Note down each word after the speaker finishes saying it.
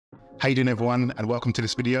How you doing, everyone, and welcome to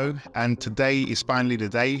this video. And today is finally the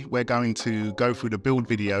day. We're going to go through the build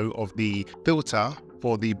video of the filter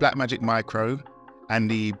for the Blackmagic Micro and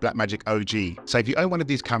the Blackmagic OG. So if you own one of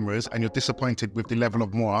these cameras and you're disappointed with the level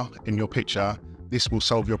of moire in your picture, this will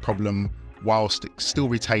solve your problem whilst still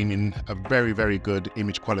retaining a very, very good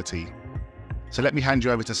image quality. So let me hand you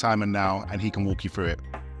over to Simon now and he can walk you through it.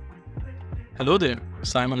 Hello there,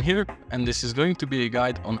 Simon here, and this is going to be a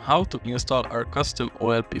guide on how to install our custom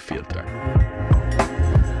OLP filter.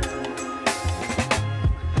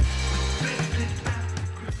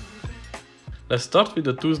 Let's start with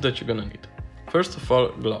the tools that you're gonna need. First of all,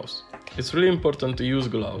 gloves. It's really important to use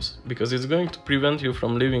gloves because it's going to prevent you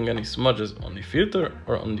from leaving any smudges on the filter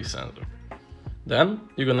or on the sensor. Then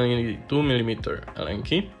you're gonna need a 2mm Allen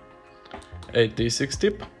key, a T6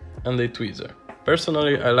 tip, and a tweezer.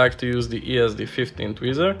 Personally, I like to use the ESD15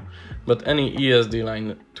 tweezer, but any ESD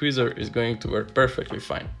line tweezer is going to work perfectly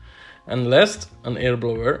fine. And last, an air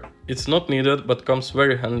blower. It's not needed, but comes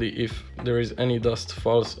very handy if there is any dust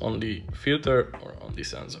falls on the filter or on the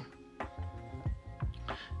sensor.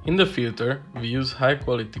 In the filter, we use high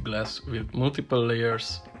quality glass with multiple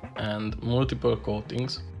layers and multiple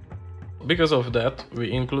coatings. Because of that,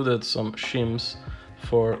 we included some shims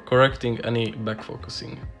for correcting any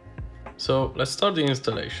backfocusing. So let's start the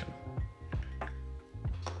installation.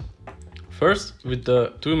 First, with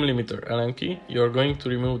the 2mm Allen key, you are going to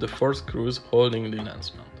remove the 4 screws holding the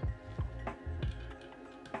lens mount.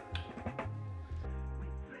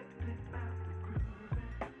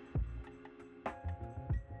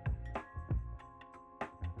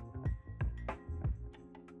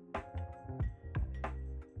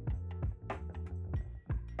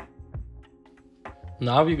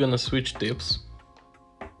 Now you're gonna switch tips.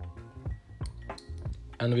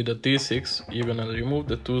 And with the T6, you're gonna remove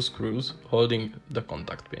the 2 screws holding the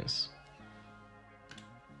contact pins.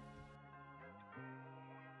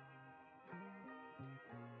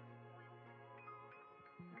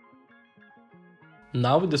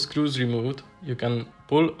 Now with the screws removed, you can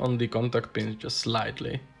pull on the contact pins just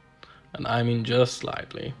slightly, and I mean just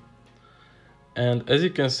slightly. And as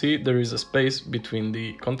you can see, there is a space between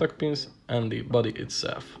the contact pins and the body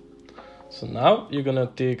itself. So now you're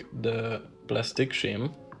gonna take the plastic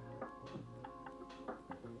shim,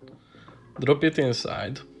 drop it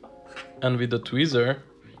inside, and with the tweezer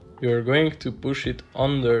you're going to push it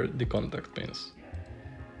under the contact pins.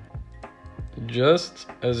 Just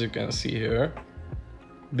as you can see here,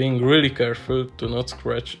 being really careful to not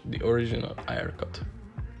scratch the original IR cut.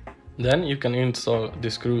 Then you can install the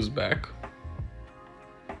screws back.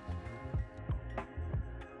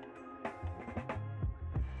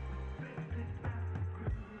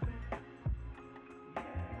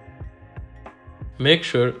 Make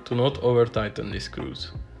sure to not over tighten the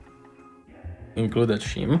screws. Included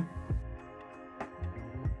shim.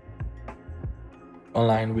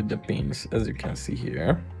 Align with the pins, as you can see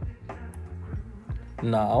here.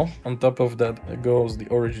 Now, on top of that goes the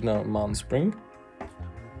original mount spring.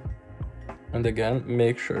 And again,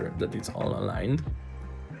 make sure that it's all aligned.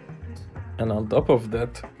 And on top of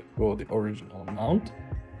that go the original mount.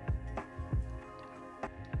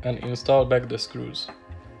 And install back the screws.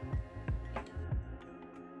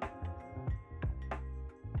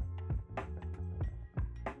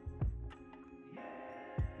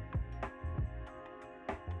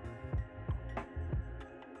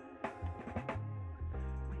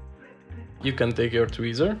 You can take your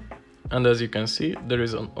tweezer, and as you can see, there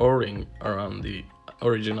is an O-ring around the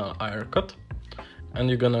original IR cut, and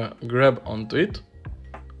you're gonna grab onto it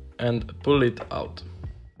and pull it out.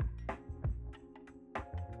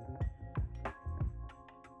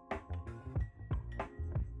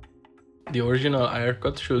 The original IR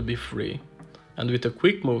cut should be free, and with a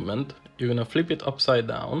quick movement, you're gonna flip it upside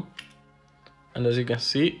down, and as you can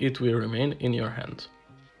see, it will remain in your hand.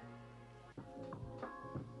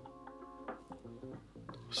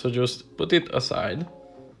 So just put it aside,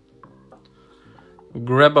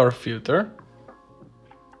 grab our filter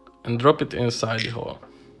and drop it inside the hole.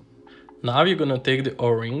 Now you're gonna take the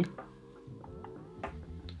O-ring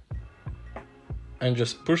and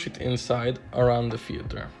just push it inside around the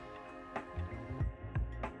filter.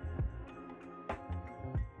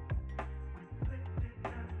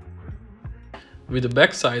 With the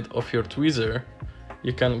back side of your tweezer,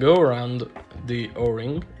 you can go around the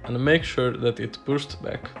O-ring and make sure that it's pushed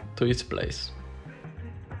back to its place.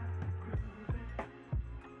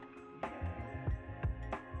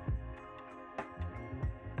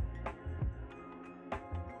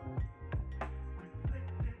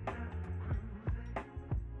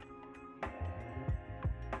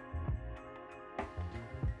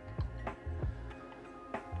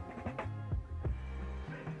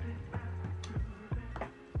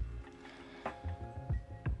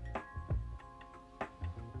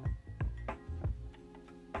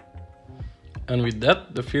 And with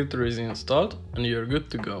that, the filter is installed and you're good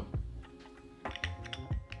to go.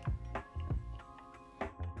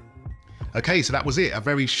 Okay, so that was it. A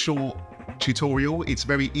very short tutorial. It's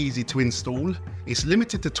very easy to install. It's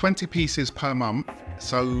limited to 20 pieces per month.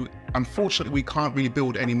 So unfortunately, we can't really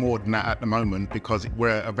build any more than that at the moment because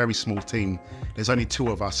we're a very small team. There's only 2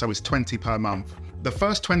 of us, so it's 20 per month. The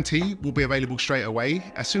first 20 will be available straight away.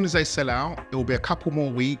 As soon as they sell out, it will be a couple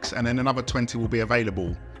more weeks and then another 20 will be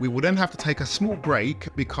available. We will then have to take a small break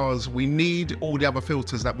because we need all the other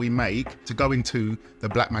filters that we make to go into the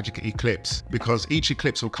Blackmagic Eclipse, because each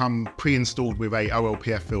Eclipse will come pre-installed with a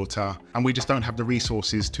OLPF filter and we just don't have the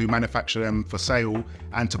resources to manufacture them for sale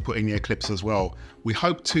and to put in the Eclipse as well. We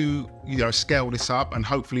hope to scale this up and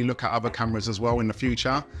hopefully look at other cameras as well in the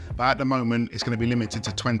future, but at the moment it's going to be limited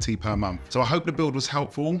to 20 per month. So I hope the build was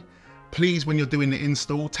helpful. Please, when you're doing the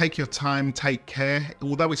install, take your time, take care.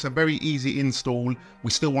 Although it's a very easy install,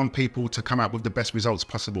 we still want people to come out with the best results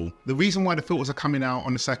possible. The reason why the filters are coming out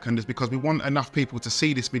on the 2nd is because we want enough people to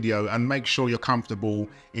see this video and make sure you're comfortable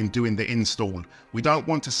in doing the install. We don't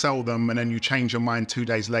want to sell them and then you change your mind 2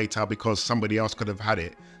 days later because somebody else could have had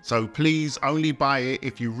it. So please only buy it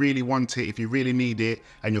if you really want it, if you really need it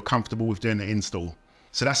and you're comfortable with doing the install.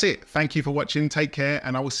 So that's it. Thank you for watching. Take care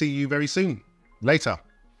and I will see you very soon. Later.